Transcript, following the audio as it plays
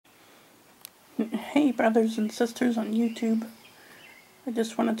Hey brothers and sisters on YouTube, I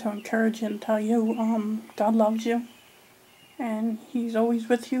just wanted to encourage you and tell you God loves you and He's always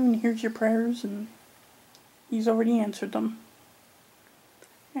with you and hears your prayers and He's already answered them,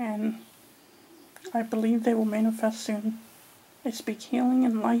 and I believe they will manifest soon. I speak healing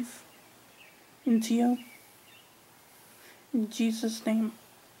and life into you in Jesus' name.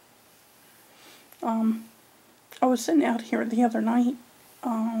 I was sitting out here the other night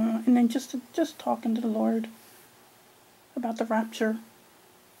and then just talking to the Lord about the rapture,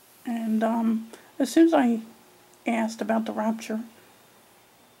 and as soon as I asked about the rapture,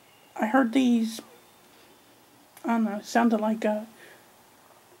 I heard these, I don't know, it sounded like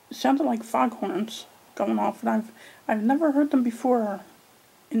foghorns going off, and I've never heard them before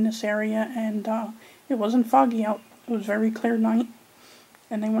in this area, and it wasn't foggy out. It was very clear night,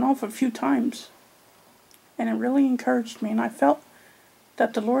 and they went off a few times, and it really encouraged me, and I felt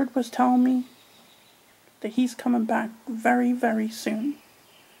that the Lord was telling me that He's coming back very, very soon.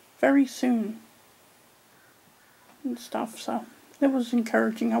 Very soon. And stuff, so it was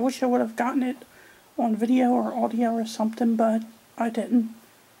encouraging. I wish I would have gotten it on video or audio or something, but I didn't.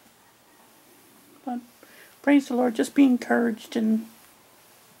 But praise the Lord, just be encouraged and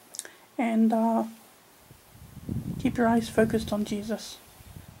keep your eyes focused on Jesus.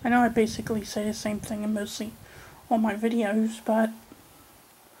 I know I basically say the same thing in mostly all my videos, but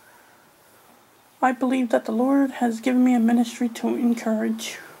I believe that the Lord has given me a ministry to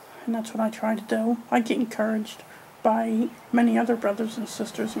encourage, and that's what I try to do. I get encouraged by many other brothers and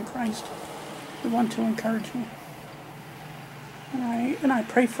sisters in Christ who want to encourage me. And I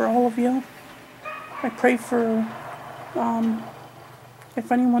pray for all of you. I pray for,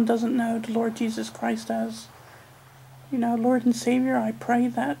 if anyone doesn't know the Lord Jesus Christ as, Lord and Savior, I pray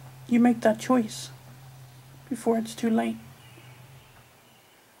that you make that choice before it's too late.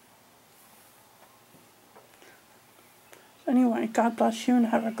 Anyway, God bless you and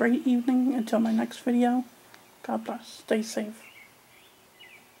have a great evening until my next video. God bless. Stay safe.